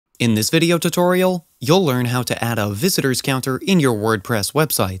In this video tutorial, you'll learn how to add a visitors counter in your WordPress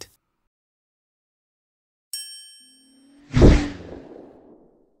website.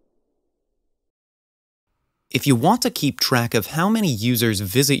 If you want to keep track of how many users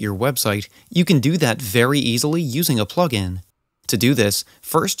visit your website, you can do that very easily using a plugin. To do this,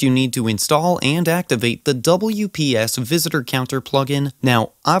 first you need to install and activate the WPS Visitor Counter plugin.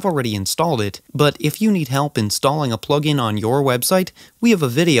 Now, I've already installed it, but if you need help installing a plugin on your website, we have a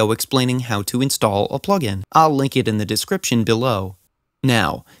video explaining how to install a plugin. I'll link it in the description below.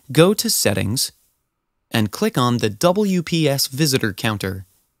 Now, go to Settings and click on the WPS Visitor Counter.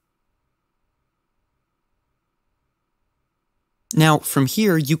 Now, from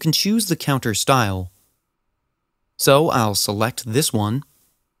here, you can choose the counter style. So I'll select this one,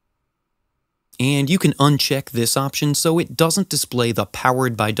 and you can uncheck this option so it doesn't display the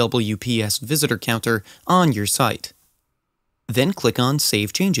Powered by WPS Visitor Counter on your site. Then click on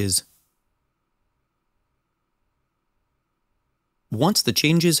Save Changes. Once the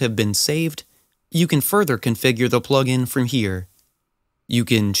changes have been saved, you can further configure the plugin from here. You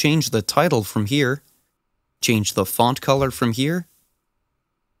can change the title from here, change the font color from here,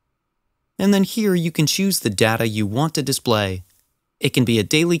 and then here you can choose the data you want to display. It can be a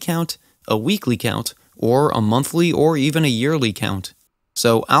daily count, a weekly count, or a monthly or even a yearly count.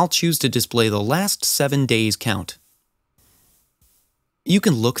 So I'll choose to display the last 7 days count. You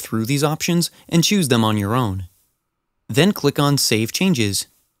can look through these options and choose them on your own. Then click on Save Changes.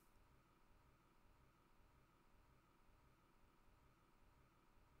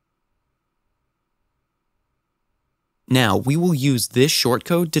 Now, we will use this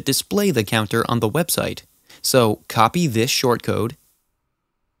shortcode to display the counter on the website. So, copy this shortcode,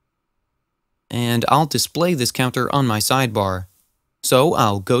 and I'll display this counter on my sidebar. So,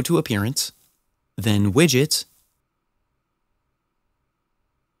 I'll go to Appearance, then Widgets,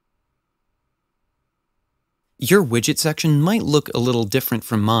 Your widget section might look a little different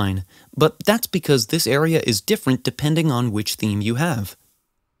from mine, but that's because this area is different depending on which theme you have.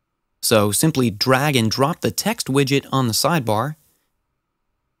 So simply drag and drop the text widget on the sidebar,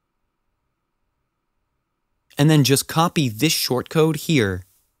 and then just copy this shortcode here.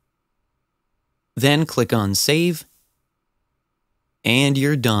 Then click on Save, and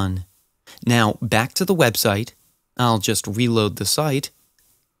you're done. Now back to the website. I'll just reload the site.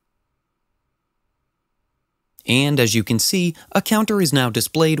 And as you can see, a counter is now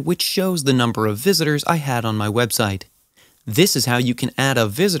displayed which shows the number of visitors I had on my website. This is how you can add a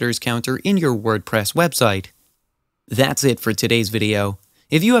visitors counter in your WordPress website. That's it for today's video.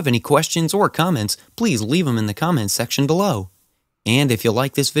 If you have any questions or comments, please leave them in the comments section below. And if you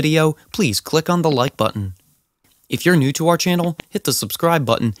like this video, please click on the like button. If you're new to our channel, hit the subscribe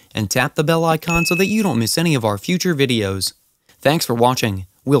button and tap the bell icon so that you don't miss any of our future videos. Thanks for watching.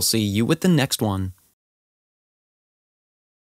 We'll see you with the next one.